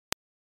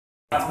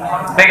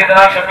देखिए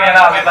जनाब शुक्रिया ना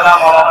अभी तला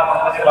मौलाना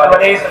मोहम्मद सल्लल्लाहु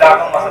अलैहि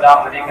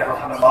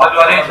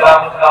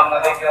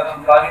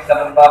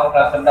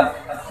वसल्लम।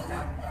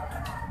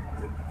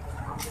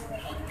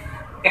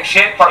 एक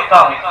शेर पढ़ता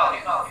हूँ,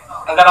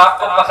 अगर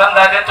आपको पसंद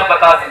आ जाए तो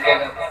बता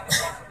दीजिएगा,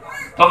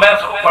 तो मैं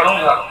उसको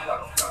पढ़ूंगा,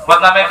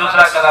 वरना मैं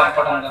दूसरा कलाम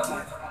पढ़ूंगा।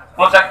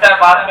 हो सकता है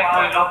बाद में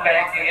कोई लोग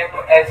कहें कि ये तो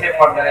ऐसे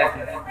पढ़ रहे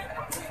थे,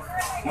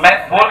 मैं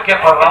बोल के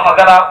पढ़ रहा हूँ।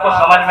 अगर आपको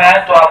समझ में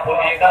आए तो आप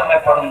बोलिएगा, मैं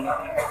पढ़ूंगा,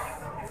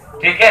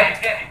 ठीक है।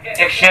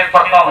 एक शेर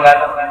पढ़ता हूँ,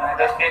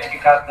 स्टेज की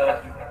खास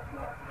तवज्जो।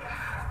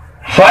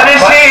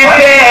 फर्शी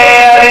से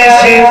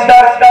अर्शी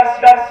तक,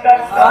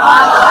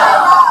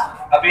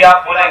 अभी आप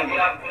बोलेंगे,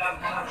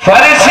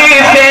 फर्शी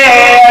से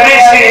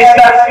अर्शी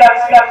तक,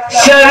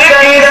 शर्क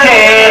से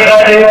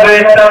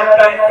गरीब तक।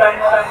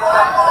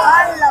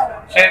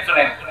 शेर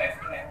सुने,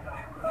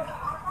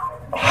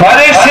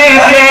 फर्शी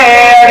से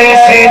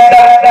अर्शी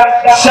तक,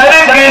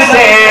 शर्क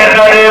से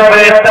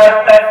गरीब तक,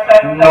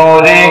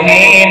 नूर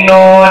ही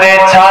नूर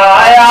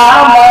छाया,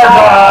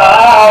 मजा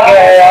आ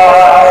गया।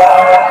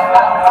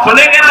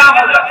 सुनेंगे ना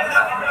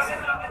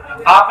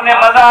आपने,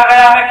 मजा आ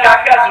गया में क्या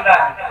क्या सुना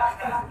है,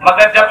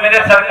 मगर जब मेरे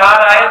सरकार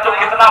आए तो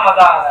कितना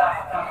मजा आ रहा है।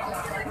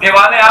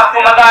 दीवाने आपको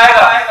मजा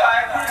आएगा,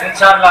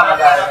 इंशाअल्लाह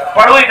मजा आएगा।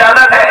 पढ़ो,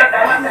 इजाजत है,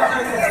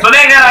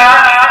 सुनेंगे ना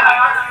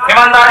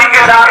ईमानदारी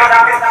के साथ।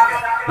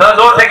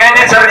 जोर से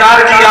कहने सरकार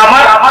की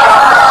आमद,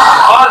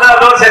 और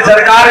जोर से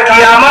सरकार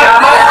की आमद।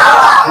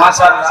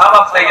 माशाअल्लाह, अब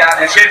आप तैयार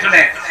हैं, शेर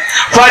सुने।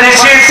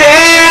 फर्शी से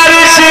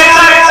अर्शी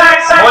तक,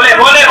 बोले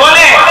बोले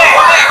बोले,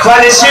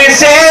 फर्शी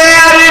से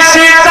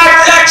अर्शी तक,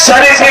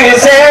 शर्क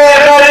से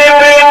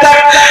गरीब तक,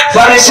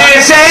 फर्शी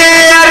से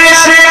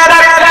अर्शी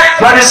तक,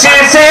 फर्शी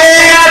से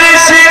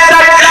अर्शी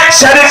तक,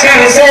 शर्क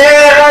से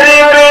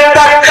गरीब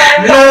तक,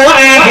 नूर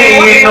ही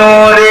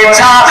नूर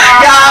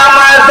छाया,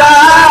 मजा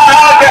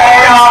आ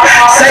गया।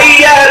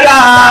 सैयदा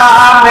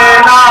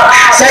आमिना,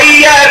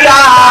 सैयदा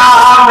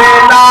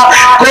आमिना,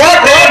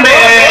 गोद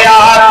में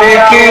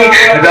आपकी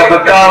रब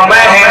का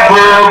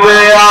महबूब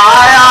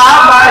आया,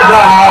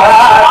 मजा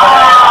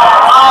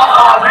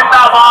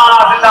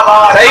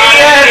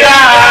सैयदा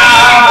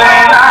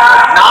आमिना।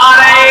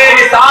 नारे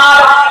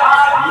रिसालत,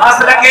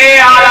 मसलके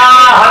आला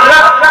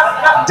हज़रत,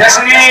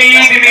 जश्न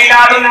ईद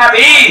मिलादुन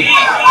नबी,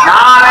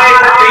 नारे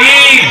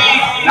तकबीर,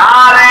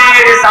 नारे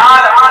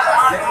रिसालत,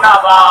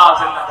 जिंदाबाद।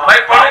 भाई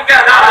पढ़ो क्या,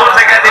 जोर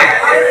से कहते हैं,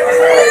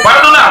 पढ़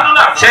दो ना।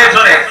 शेर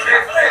सुने,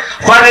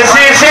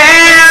 फर्शी से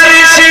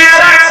अर्शी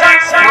तक,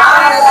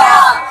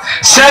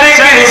 शर्क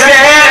से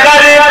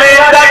गरीब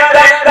तक,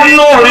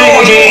 नूर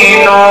ही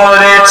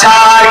नूर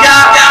छाया,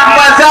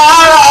 मजा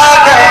आ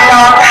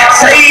गया।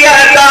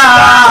 सैयदा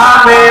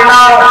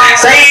आमिना,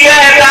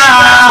 सैयदा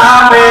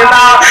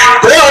आमिना,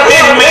 गोद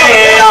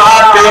में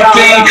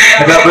आपकी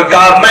रब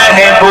का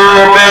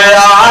महबूब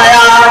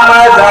आया,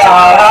 मजा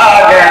आ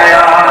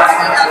गया।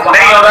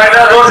 नहीं हो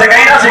रहा, जोर से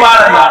कहीं ना, सुभान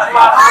अल्लाह।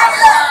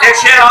 एक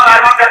शेर और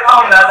आगे करता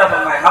हूँ,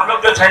 हम लोग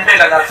जो झंडे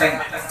लगाते हैं,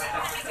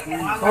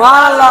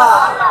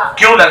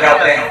 क्यों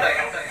लगाते हैं?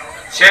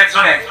 शेर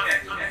सुने,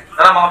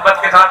 जरा मोहब्बत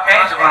के साथ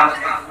कहें सुभान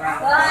अल्लाह,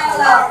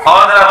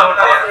 और जरा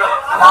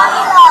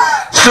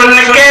सुन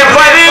के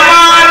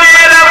फरमाने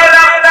रब,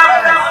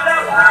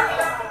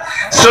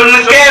 सुन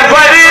के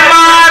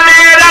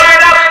फरमाने रब,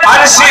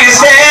 अर्शी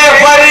से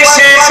फर्श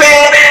पे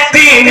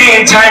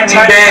तीन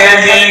झंडे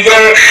लिए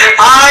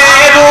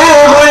आए,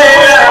 रूहुल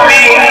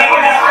अमीन,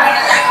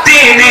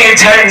 तीन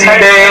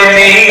झंडे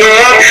लिए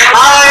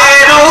आए,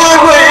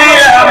 रूहुल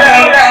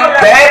अमीन,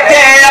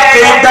 बैठे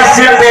अक़दस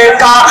पे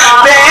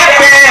काबे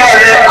पे,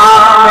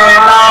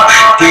 आमिना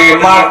के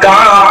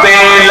मकाम पे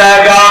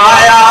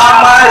लगाया,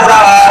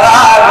 मजा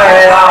आ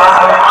गया।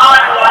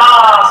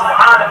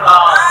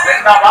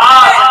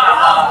 जिंदाबाद,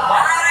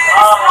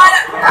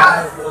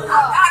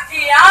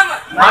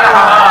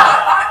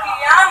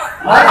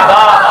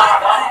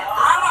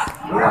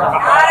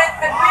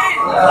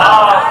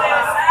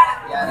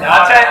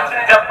 अच्छा,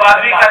 जब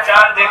 12वीं का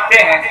चांद देखते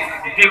हैं,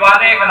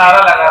 दीवाने एक नारा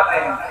लगाते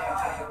हैं।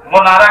 वो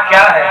नारा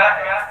क्या है,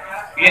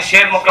 ये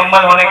शेर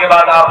मुकम्मल होने के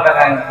बाद आप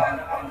लगाएंगे।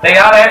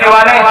 तैयार है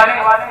दीवाने?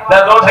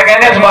 जोर से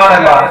कहने सुभान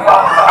अल्लाह।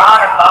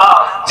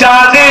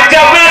 चांद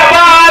जब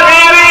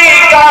 12वीं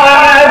का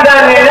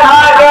नजर आ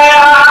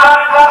गया,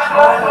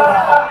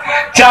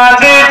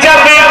 चांद जब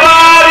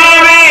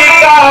 12वीं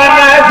का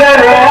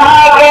नजर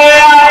आ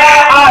गया,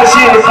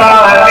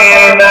 आशिक़ाने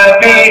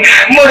नबी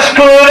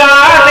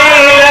मुस्कुराने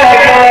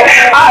लगे,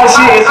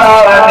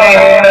 आशिक़ाने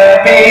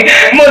नबी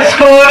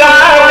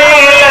मुस्कुराने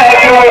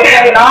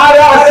लगे।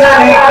 नारा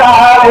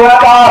सरकार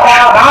का,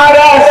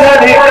 नारा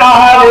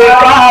सरकार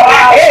का,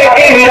 एक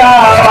ही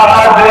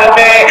आवाज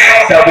में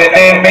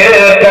सबने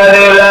मिलकर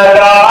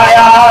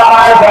लगाया,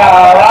 मजा।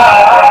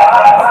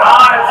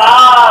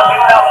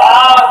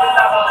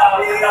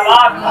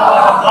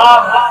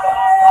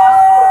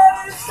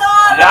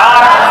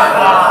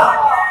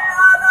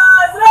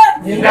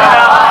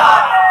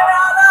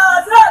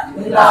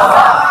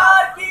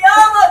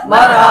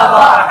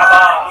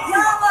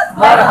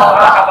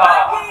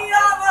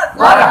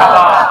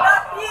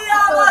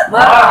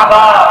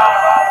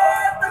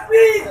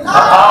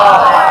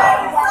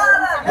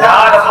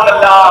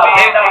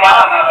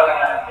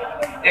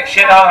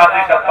 शेर और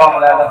हाजिर करता हूँ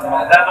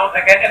जोर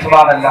से कहते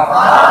सुभान अल्लाह।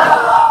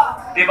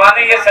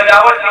 दीवाने ये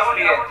सजावट किस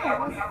लिए?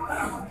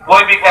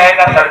 कोई भी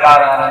कहेगा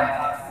सरकार आ रहा है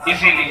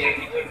इसीलिए,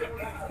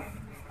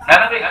 है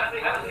ना भाई?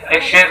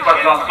 एक शेर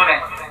पढ़ता हूँ, सुने।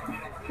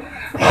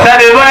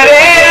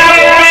 सरवरे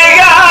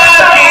अंबिया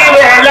की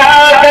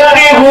विलादत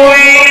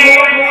हुई,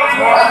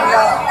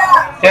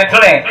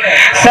 सुने।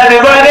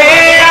 सरवरे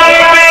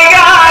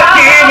अंबिया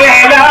की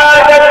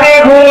विलादत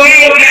हुई,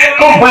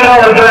 कुफ्र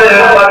और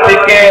जुल्मत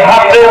के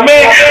हक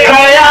में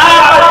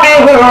कयामत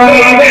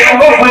हुई,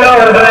 कुफ्र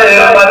और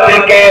जुल्मत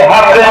के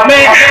हक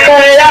में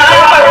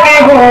कयामत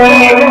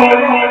हुई।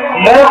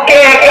 मुँह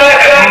के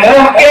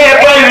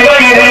बल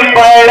गिर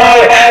पड़े,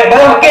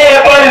 मुँह के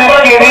बल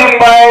गिर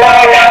पड़े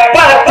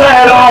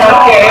पत्थरों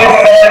के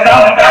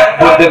सनम,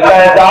 खुद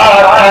पैदा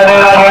कर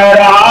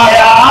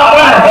हराया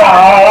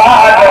बजाया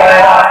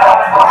गया।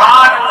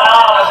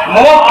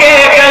 मुँह के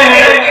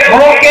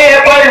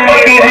बल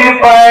गिर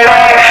पड़े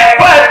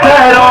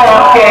पत्थरों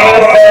के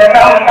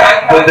सनम,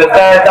 खुद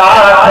पैदा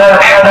कर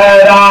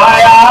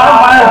हराया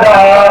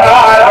मजाया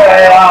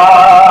गया।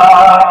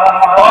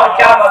 और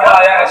क्या मजा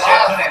आया शेर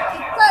सुने।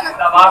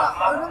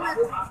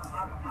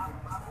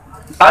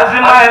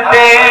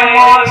 अज़मते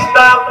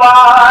मुस्तफा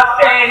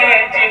से है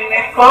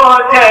जिनको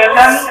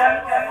जलन,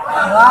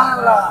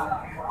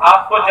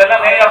 आपको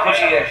जलन है या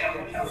खुशी है?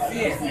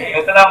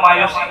 इतना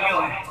मायूसी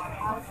क्यों है?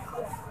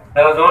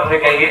 जरा जोर से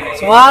कहिए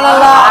सुभान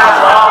अल्लाह।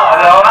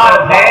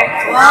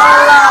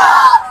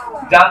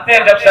 जानते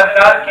हैं जब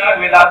सरकार की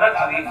विलादत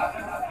हुई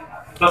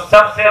तो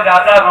सबसे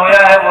ज्यादा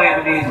रोया है वो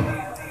इब्लीस,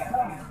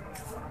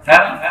 है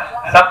ना?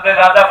 सबसे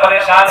ज्यादा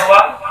परेशान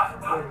हुआ,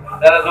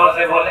 जरा जोर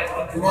से बोले।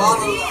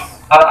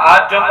 और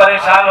आज जो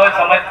परेशान हो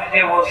समझ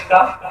लीजिए वो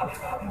उसका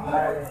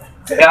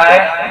क्या है?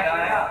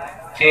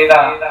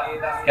 चेला।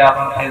 क्या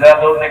चेला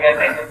जोर से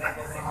कहते हैं?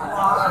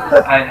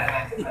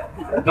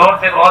 जोर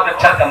से बहुत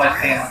अच्छा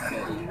समझते हैं।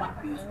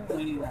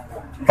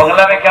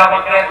 बंगला में क्या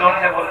बोलते हैं? जोर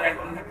से बोलते हैं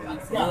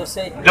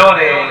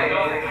जोरे।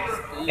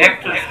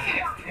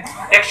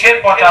 एक शेर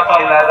पहुंचाता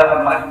हूँ।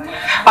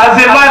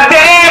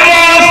 अज़मते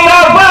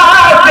मुस्तफा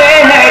से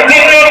है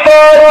जिनको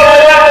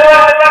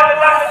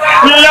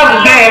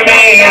लफ्ज़े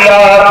में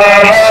याद है,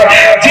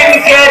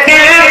 जिनके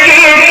दिल की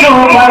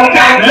चुमन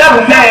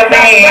लफ्ज़े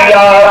में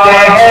याद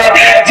है,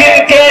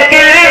 जिनके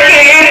दिल की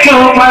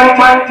चुमन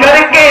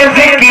करके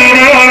ज़िक्र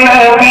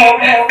नबी,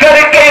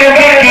 करके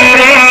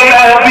ज़िक्र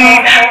नबी,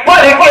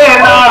 पढ़ के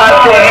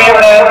नाते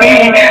नबी,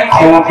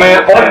 खूब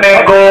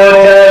उनको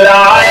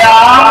जलाया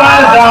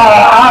मज़ा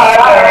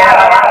आया।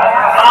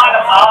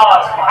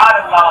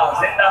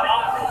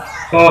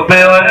 खूब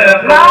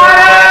उनको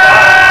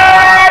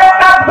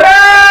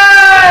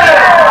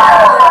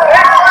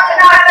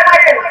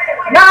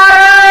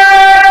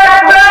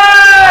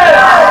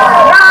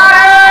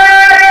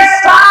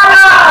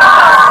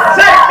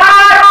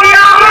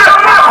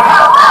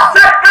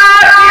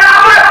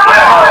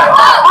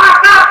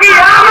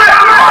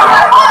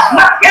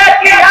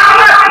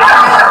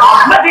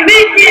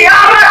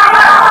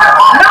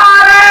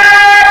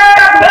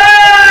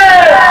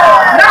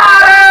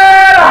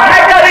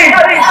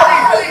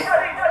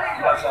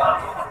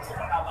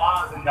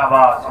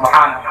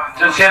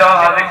शेर और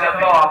हाजिर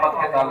करता हूँ आपस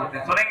के ताल्लुक से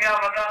सुनेंगे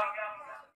आप।